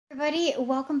everybody,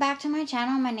 welcome back to my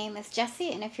channel. My name is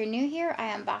Jessie, and if you're new here, I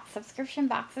unbox subscription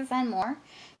boxes and more.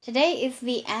 Today is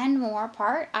the and more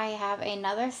part. I have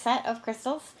another set of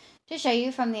crystals to show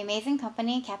you from the amazing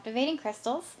company Captivating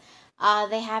Crystals.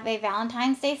 They have a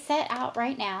Valentine's Day set out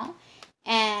right now,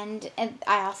 and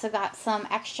I also got some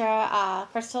extra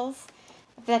crystals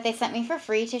that they sent me for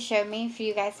free to show me for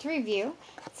you guys to review.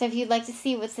 So if you'd like to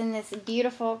see what's in this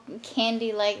beautiful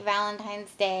candy-like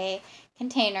Valentine's Day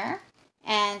container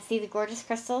and see the gorgeous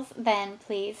crystals, then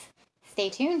please stay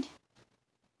tuned.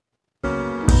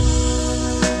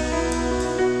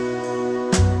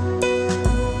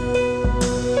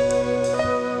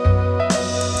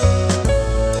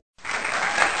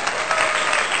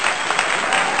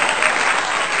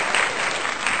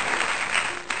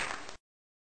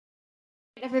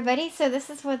 Everybody, so this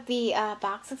is what the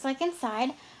box looks like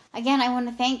inside. Again, I want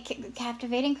to thank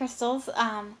Captivating Crystals.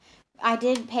 I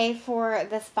did pay for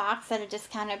this box at a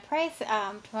discounted price,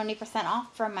 20%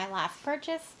 off from my last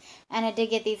purchase, and I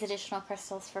did get these additional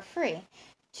crystals for free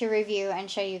to review and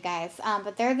show you guys.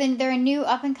 But they're a new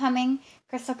up-and-coming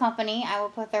crystal company. I will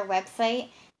put their website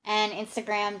and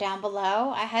Instagram down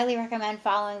below. I highly recommend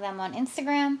following them on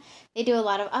Instagram. They do a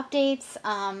lot of updates,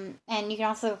 and you can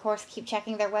also, of course, keep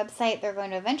checking their website. They're going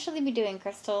to eventually be doing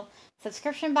crystal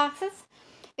subscription boxes.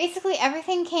 Basically,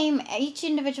 everything came, each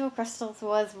individual crystal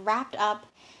was wrapped up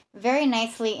very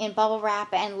nicely in bubble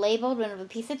wrap and labeled with a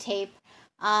piece of tape.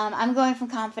 I'm going from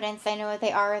confidence. I know what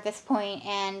they are at this point,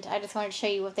 and I just wanted to show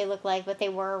you what they look like, but they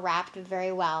were wrapped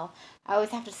very well. I always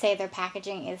have to say their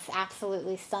packaging is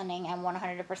absolutely stunning and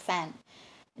 100%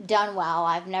 done well.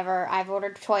 I've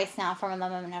ordered twice now from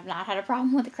them and have not had a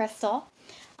problem with the crystal.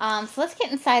 So let's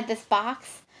get inside this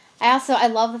box. I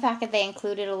love the fact that they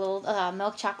included a little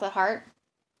milk chocolate heart.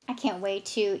 I can't wait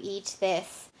to eat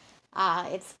this.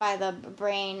 It's by the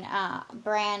brand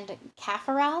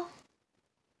Caffarel.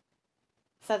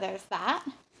 So there's that.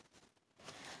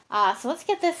 So let's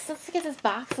get this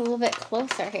box a little bit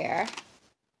closer here.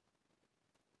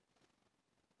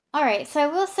 All right, so I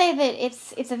will say that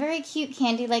it's a very cute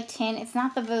candy-like tin. It's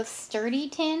not the most sturdy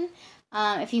tin.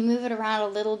 If you move it around a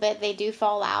little bit, they do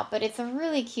fall out, but it's a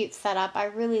really cute setup. I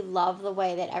really love the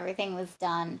way that everything was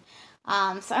done.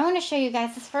 So I want to show you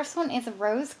guys, this first one is a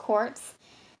rose quartz,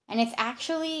 and it's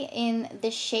actually in the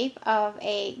shape of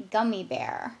a gummy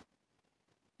bear.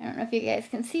 I don't know if you guys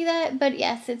can see that, but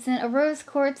yes, it's a rose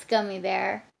quartz gummy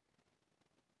bear.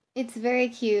 It's very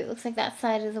cute. Looks like that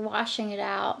side is washing it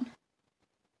out.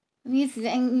 I'm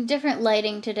using different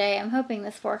lighting today. I'm hoping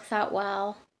this works out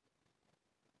well.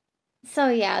 So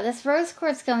yeah, this rose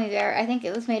quartz gummy bear, I think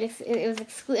it was made,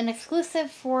 an exclusive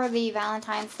for the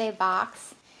Valentine's Day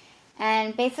box.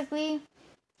 And basically,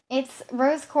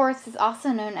 rose quartz is also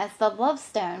known as the love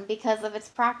stone because of its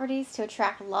properties to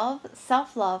attract love,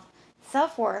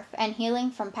 self-worth, and healing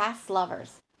from past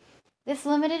lovers. This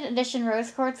limited edition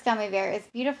rose quartz gummy bear is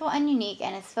beautiful and unique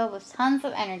and is filled with tons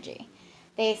of energy.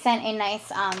 They sent a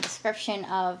nice description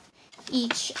of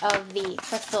each of the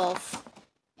crystals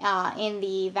in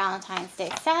the Valentine's Day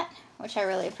set, which I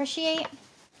really appreciate.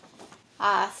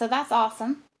 So that's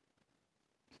awesome.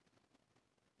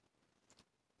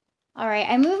 Alright,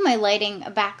 I moved my lighting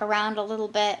back around a little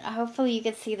bit. Hopefully you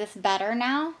can see this better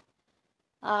now.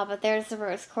 But there's the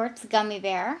rose quartz gummy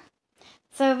bear.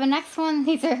 So the next one,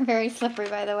 these are very slippery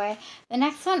by the way. The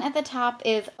next one at the top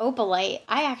is opalite.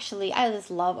 I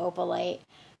just love opalite.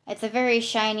 It's a very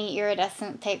shiny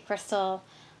iridescent type crystal.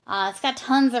 It's got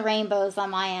tons of rainbows on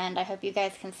my end. I hope you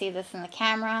guys can see this in the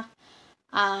camera.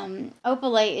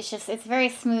 Opalite is it's very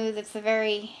smooth. It's a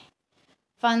very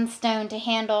fun stone to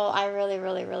handle. I really,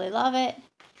 really, really love it.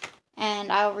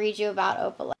 And I'll read you about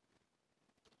opalite.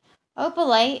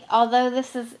 Opalite, although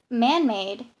this is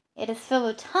man-made, it is filled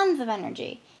with tons of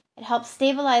energy. It helps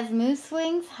stabilize mood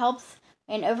swings, helps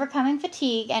in overcoming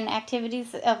fatigue and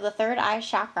activities of the third eye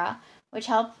chakra, it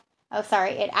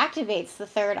activates the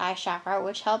third eye chakra,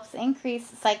 which helps increase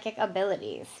psychic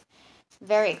abilities.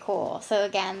 Very cool. So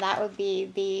again, that would be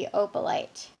the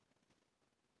opalite.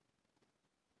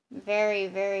 Very,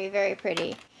 very, very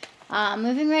pretty.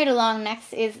 Moving right along,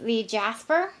 next is the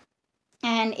jasper,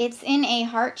 and it's in a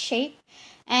heart shape.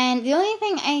 And the only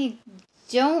thing I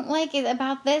don't like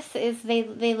about this is they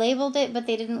labeled it, but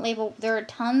they didn't label. There are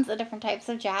tons of different types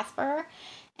of jasper,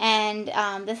 and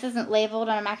this isn't labeled,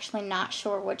 and I'm actually not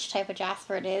sure which type of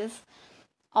jasper it is.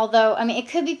 Although, I mean, it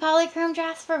could be polychrome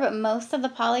jasper, but most of the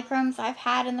polychromes I've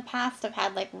had in the past have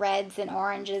had like reds and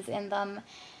oranges in them.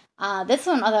 This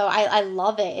one, although I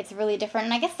love it, it's really different.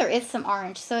 And I guess there is some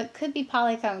orange, so it could be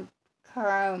polychrome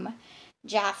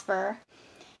jasper.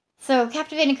 So,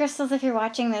 Captivating Crystals, if you're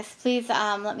watching this, please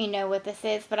let me know what this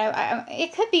is. But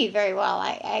it could be very well.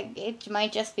 It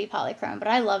might just be polychrome, but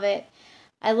I love it.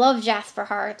 I love jasper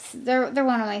hearts. They're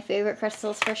one of my favorite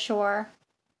crystals for sure.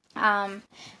 And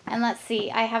let's see,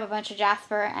 I have a bunch of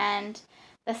jasper, and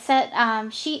the set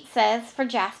sheet says for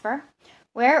jasper,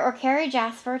 wear or carry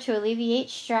jasper to alleviate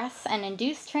stress and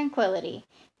induce tranquility.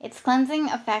 Its cleansing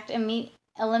effect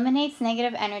eliminates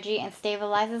negative energy and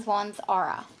stabilizes one's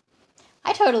aura.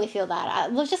 I totally feel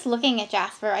that. Just looking at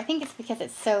jasper, I think it's because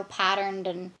it's so patterned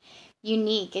and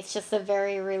unique. It's just a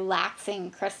very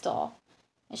relaxing crystal.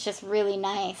 It's just really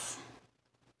nice.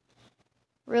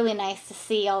 Really nice to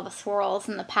see all the swirls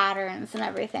and the patterns and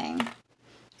everything.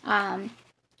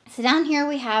 So down here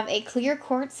we have a clear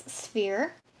quartz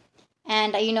sphere.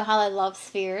 And you know how I love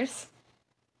spheres.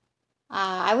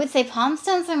 I would say palm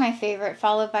stones are my favorite,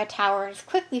 followed by towers,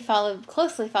 closely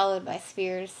followed by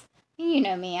spheres. You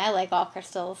know me, I like all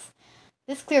crystals.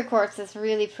 This clear quartz is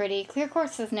really pretty. Clear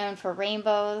quartz is known for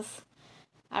rainbows.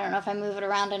 I don't know if I move it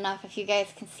around enough if you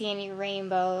guys can see any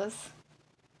rainbows.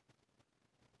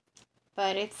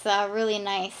 But it's a really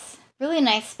nice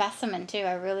specimen too.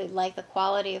 I really like the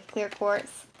quality of clear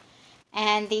quartz.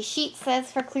 And the sheet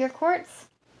says for clear quartz,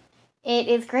 it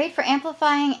is great for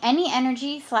amplifying any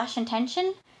energy /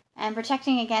 intention and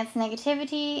protecting against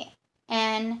negativity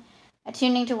and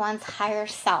attuning to one's higher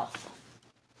self.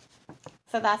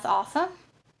 So that's awesome.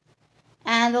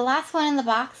 And the last one in the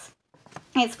box,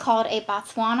 it's called a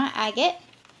Botswana agate.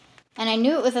 And I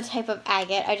knew it was a type of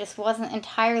agate. I just wasn't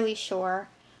entirely sure.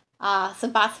 So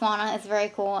Botswana is very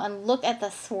cool. And look at the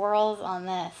swirls on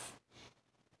this.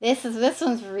 This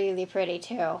one's really pretty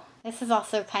too. This is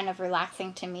also kind of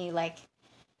relaxing to me, like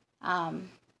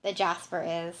the jasper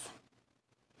is.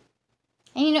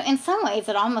 And you know, in some ways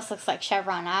it almost looks like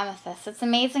chevron amethyst. It's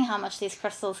amazing how much these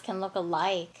crystals can look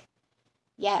alike,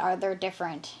 yet they're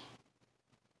different.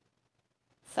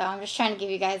 So I'm just trying to give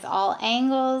you guys all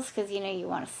angles, because you know you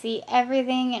want to see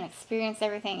everything and experience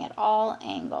everything at all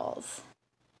angles.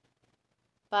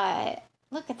 But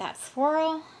look at that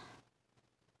swirl.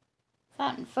 Is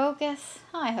that in focus?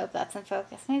 Oh, I hope that's in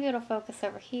focus. Maybe it'll focus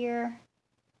over here.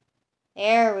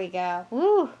 There we go.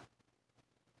 Woo!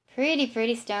 Pretty,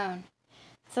 pretty stone.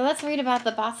 So let's read about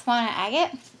the Botswana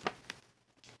agate.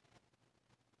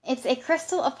 It's a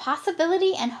crystal of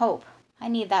possibility and hope. I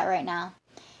need that right now.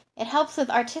 It helps with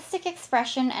artistic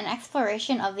expression and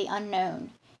exploration of the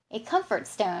unknown. A comfort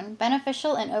stone,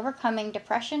 beneficial in overcoming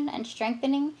depression and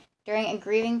strengthening during a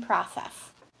grieving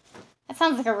process. That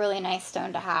sounds like a really nice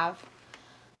stone to have.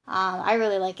 I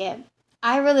really like it.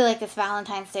 I really like this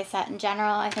Valentine's Day set in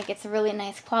general. I think it's really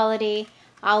nice quality.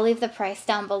 I'll leave the price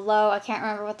down below. I can't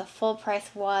remember what the full price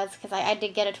was because I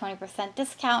did get a 20%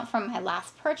 discount from my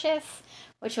last purchase,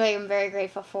 which I am very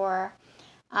grateful for.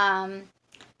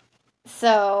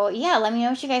 So yeah, let me know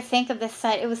what you guys think of this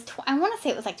set. It was, I want to say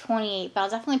it was like 28, but I'll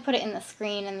definitely put it in the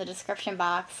screen in the description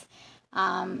box.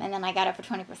 And then I got it for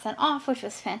 20% off, which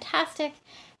was fantastic.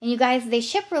 And you guys, they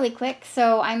ship really quick.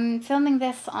 So I'm filming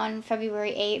this on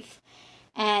February 8th.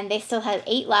 And they still had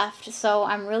 8 left, so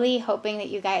I'm really hoping that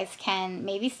you guys can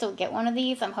maybe still get one of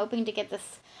these. I'm hoping to get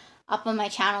this up on my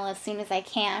channel as soon as I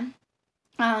can.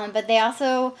 But they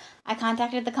also, I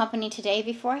contacted the company today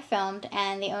before I filmed,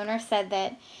 and the owner said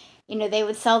that, you know, they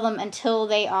would sell them until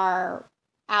they are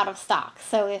out of stock.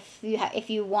 So if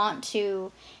you want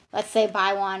to, let's say,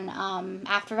 buy one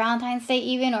after Valentine's Day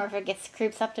even, or if it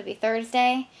creeps up to be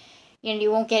Thursday, you know,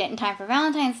 you won't get it in time for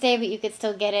Valentine's Day, but you could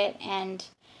still get it, and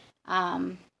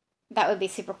that would be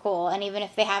super cool. And even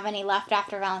if they have any left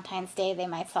after Valentine's Day, they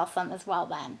might sell some as well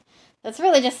then. So it's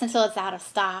really just until it's out of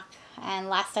stock. And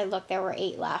last I looked, there were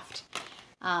 8 left.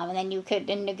 And then you could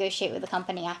negotiate with the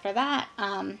company after that.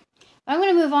 But I'm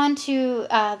going to move on to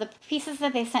the pieces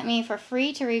that they sent me for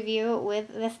free to review with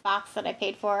this box that I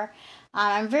paid for.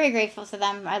 I'm very grateful to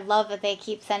them. I love that they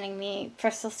keep sending me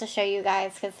crystals to show you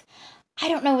guys, because I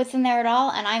don't know what's in there at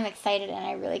all, and I'm excited, and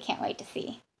I really can't wait to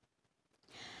see.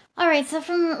 Alright, so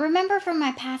remember from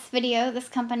my past video, this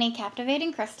company,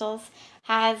 Captivating Crystals,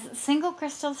 has single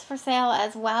crystals for sale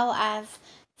as well as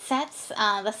sets.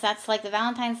 The sets like the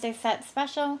Valentine's Day set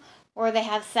special, or they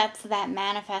have sets that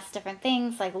manifest different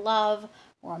things like love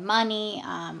or money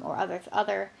or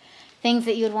other things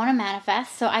that you would want to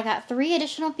manifest. So I got 3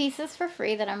 additional pieces for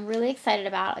free that I'm really excited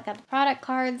about. I got the product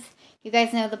cards. You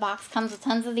guys know the box comes with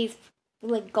tons of these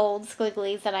like gold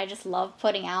squigglies that I just love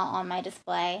putting out on my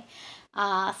display.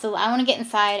 So I want to get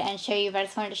inside and show you, but I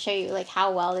just wanted to show you like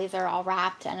how well these are all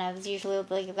wrapped, and I was usually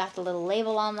like, you've got the little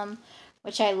label on them,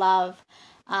 which I love.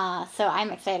 So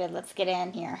I'm excited. Let's get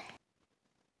in here.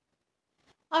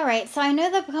 Alright, so I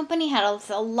know the company has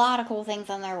a lot of cool things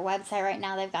on their website right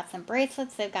now. They've got some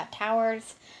bracelets, they've got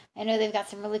towers. I know they've got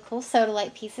some really cool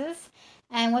sodalite pieces.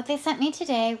 And what they sent me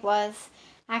today was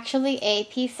actually a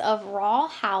piece of raw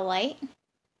howlite,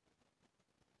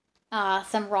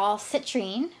 some raw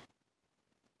citrine,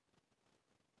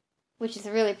 which is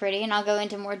really pretty, and I'll go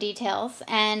into more details.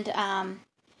 And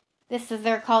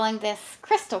they're calling this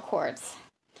crystal quartz.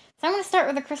 So I'm going to start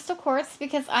with the crystal quartz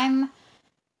because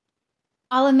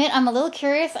I'll admit I'm a little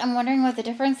curious. I'm wondering what the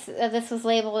difference. This was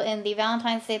labeled in the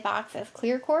Valentine's Day box as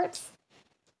clear quartz.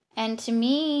 And to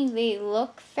me, they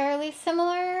look fairly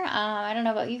similar. I don't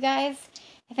know about you guys.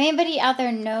 If anybody out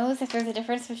there knows if there's a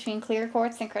difference between clear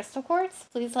quartz and crystal quartz,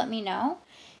 please let me know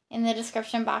in the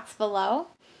description box below.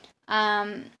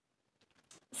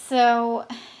 So,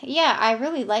 yeah, I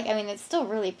mean, it's still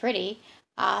really pretty.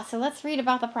 So let's read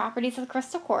about the properties of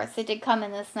crystal quartz. It did come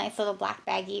in this nice little black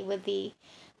baggie with the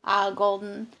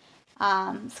golden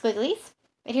squigglies.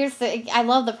 But I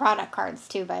love the product cards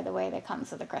too, by the way, that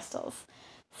comes with the crystals.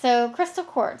 So, crystal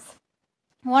quartz,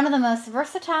 one of the most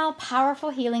versatile,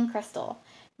 powerful healing crystal.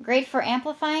 Great for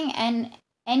amplifying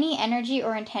any energy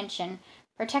or intention,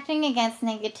 protecting against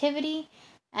negativity,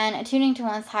 and attuning to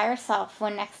one's higher self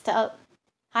when next to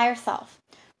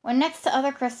When next to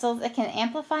other crystals, it can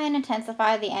amplify and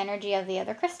intensify the energy of the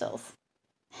other crystals.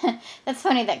 That's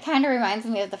funny, that kind of reminds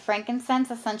me of the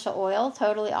frankincense essential oil,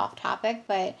 totally off topic,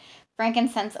 but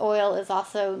frankincense oil is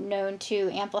also known to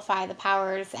amplify the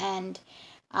powers and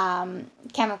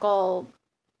chemical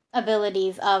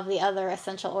abilities of the other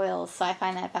essential oils, so I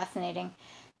find that fascinating.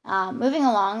 Moving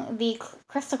along, the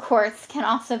crystal quartz can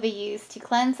also be used to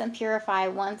cleanse and purify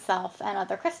oneself and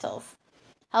other crystals.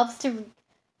 Helps to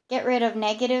get rid of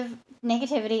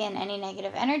negativity and any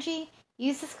negative energy.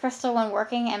 Use this crystal when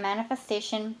working and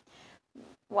manifestation.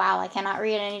 Wow, I cannot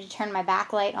read. I need to turn my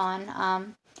backlight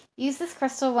on. Use this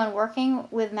crystal when working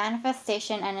with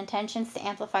manifestation and intentions to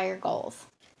amplify your goals.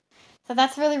 So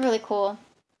that's really, really cool.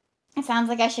 It sounds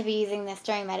like I should be using this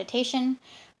during meditation.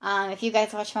 If you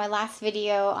guys watched my last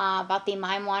video about the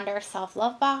Mind Wander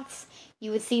Self-Love Box,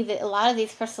 you would see that a lot of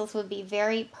these crystals would be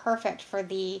very perfect for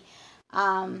the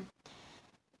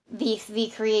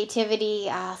creativity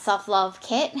self-love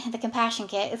kit. The compassion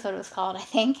kit is what it was called, I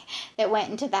think, that went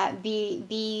into that Be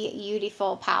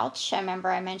Beautiful pouch. I remember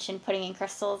I mentioned putting in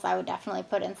crystals. I would definitely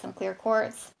put in some clear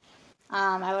quartz.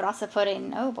 I would also put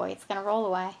in, oh boy, it's going to roll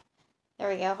away. There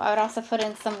we go. I would also put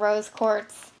in some rose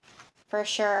quartz for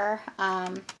sure.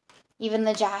 Even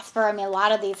the jasper. I mean, a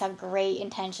lot of these have great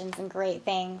intentions and great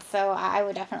things. So I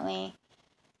would definitely,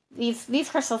 these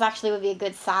crystals actually would be a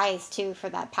good size too for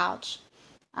that pouch.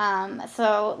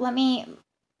 So let me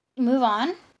move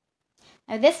on.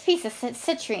 Now this piece of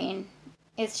citrine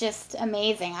is just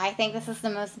amazing. I think this is the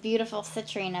most beautiful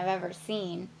citrine I've ever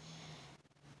seen.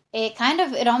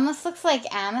 It almost looks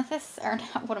like amethyst, or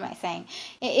not, what am I saying?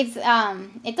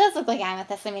 It does look like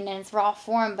amethyst, I mean, in its raw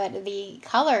form, but the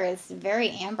color is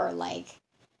very amber-like.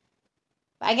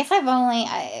 I guess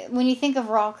when you think of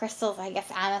raw crystals, I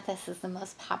guess amethyst is the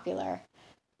most popular.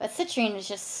 But citrine is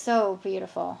just so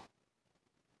beautiful.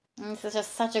 And this is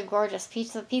just such a gorgeous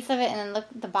piece of it, and then look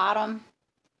at the bottom.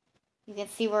 You can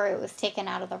see where it was taken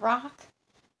out of the rock.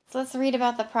 So let's read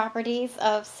about the properties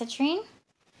of citrine.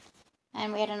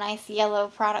 And we had a nice yellow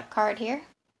product card here.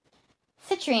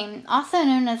 Citrine, also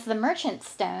known as the merchant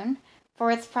stone,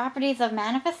 for its properties of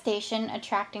manifestation,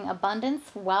 attracting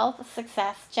abundance, wealth,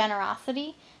 success,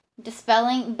 generosity,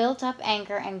 dispelling built-up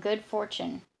anger, and good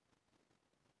fortune.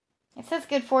 It says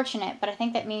good fortunate, but I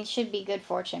think that means should be good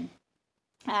fortune.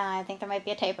 I think there might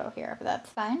be a typo here, but that's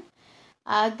fine.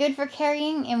 Good for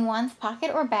carrying in one's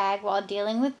pocket or bag while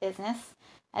dealing with business,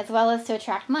 as well as to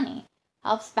attract money.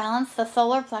 Helps balance the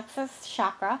solar plexus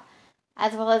chakra,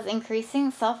 as well as increasing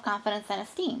self-confidence and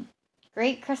esteem.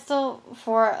 Great crystal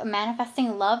for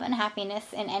manifesting love and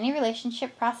happiness in any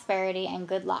relationship, prosperity, and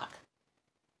good luck.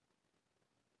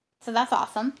 So that's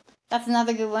awesome. That's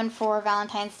another good one for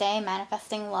Valentine's Day,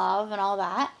 manifesting love and all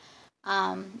that.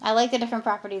 I like the different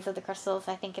properties of the crystals.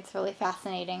 I think it's really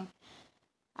fascinating.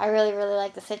 I really, really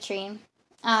like the citrine.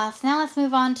 So now let's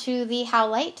move on to the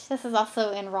howlite. This is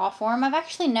also in raw form. I've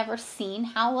actually never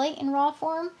seen howlite in raw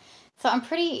form, so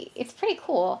it's pretty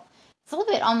cool. It's a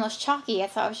little bit almost chalky,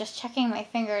 so I was just checking my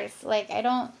fingers. Like,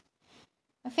 my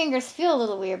fingers feel a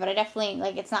little weird, but I definitely,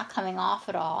 it's not coming off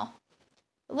at all.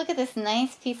 But look at this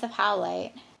nice piece of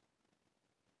howlite.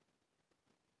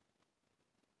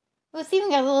 Oh, it's even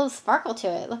got a little sparkle to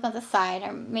it. Look on the side,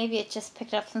 or maybe it just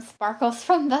picked up some sparkles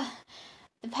from the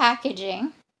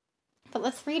packaging. But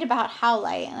let's read about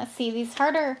howlite, and let's see, these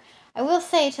harder I will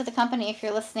say to the company, if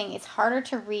you're listening, it's harder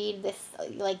to read this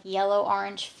like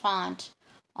yellow-orange font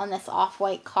on this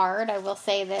off-white card. I will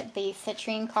say that the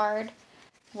citrine card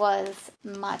was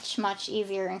much, much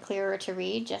easier and clearer to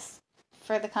read, just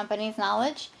for the company's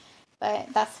knowledge. But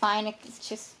that's fine. It's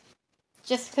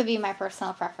just could be my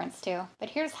personal preference too. But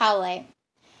here's howlite.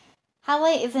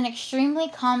 Howlite is an extremely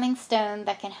calming stone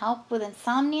that can help with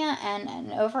insomnia and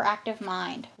an overactive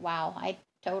mind. Wow, I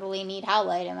totally need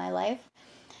howlite in my life.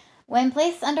 When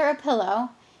placed under a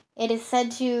pillow, it is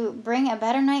said to bring a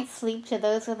better night's sleep to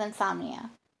those with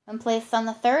insomnia. When placed on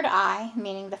the third eye,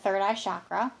 meaning the third eye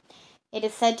chakra, it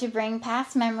is said to bring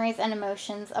past memories and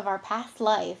emotions of our past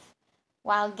life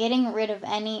while getting rid of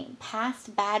any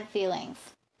past bad feelings.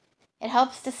 It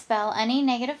helps dispel any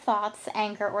negative thoughts,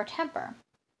 anger, or temper.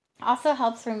 It also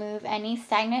helps remove any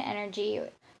stagnant energy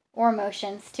or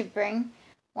emotions to bring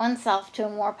oneself to a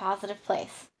more positive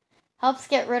place. Helps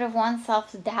get rid of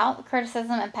oneself's doubt,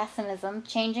 criticism, and pessimism,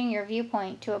 changing your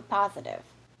viewpoint to a positive.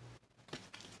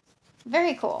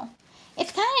 Very cool.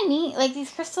 It's kind of neat. Like,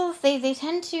 these crystals, they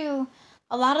tend to,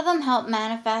 a lot of them help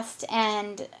manifest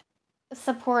and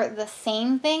support the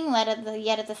same thing,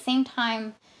 yet at the same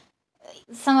time,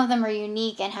 some of them are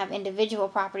unique and have individual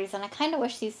properties. And I kind of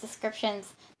wish these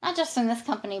descriptions, not just from this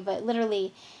company, but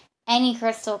literally any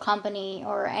crystal company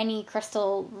or any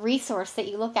crystal resource that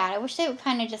you look at, I wish they would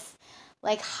kind of just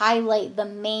like highlight the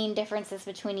main differences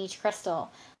between each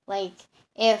crystal. Like,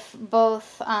 if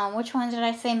both, which one did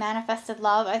I say manifested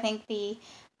love? I think the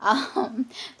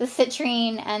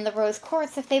citrine and the rose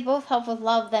quartz, if they both help with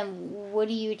love, then what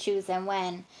do you choose and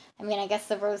when? I mean, I guess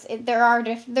the rose, there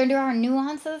are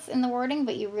nuances in the wording,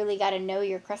 but you really got to know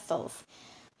your crystals,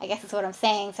 I guess is what I'm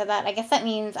saying. So I guess that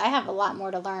means I have a lot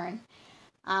more to learn.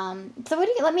 So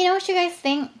let me know what you guys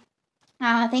think.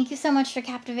 Thank you so much for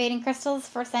Captivating Crystals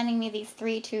for sending me these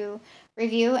 3 to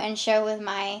review and share with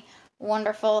my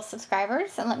wonderful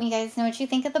subscribers. And let me guys know what you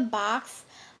think of the box.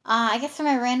 I guess for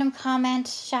my random comment,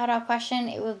 shout out question,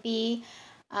 it would be,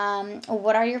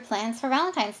 what are your plans for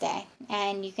Valentine's Day?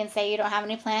 And you can say you don't have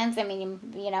any plans. I mean,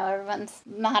 you know,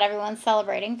 not everyone's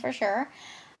celebrating for sure.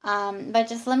 But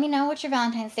just let me know what your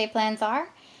Valentine's Day plans are.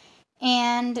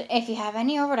 And if you have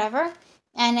any or whatever.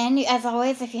 And then, as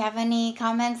always, if you have any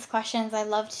comments, questions, I'd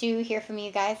love to hear from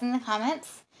you guys in the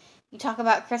comments. You talk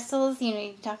about crystals, you know,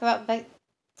 you talk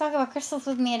about crystals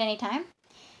with me at any time.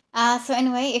 So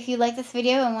anyway, if you like this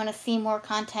video and want to see more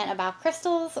content about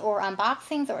crystals or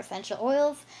unboxings or essential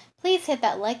oils, please hit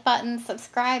that like button,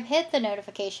 subscribe, hit the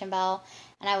notification bell,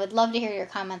 and I would love to hear your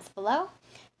comments below.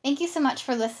 Thank you so much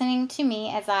for listening to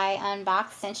me as I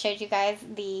unboxed and showed you guys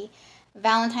the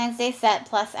Valentine's Day set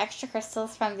plus extra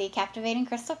crystals from the Captivating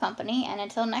Crystal Company. And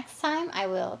until next time, I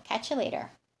will catch you later.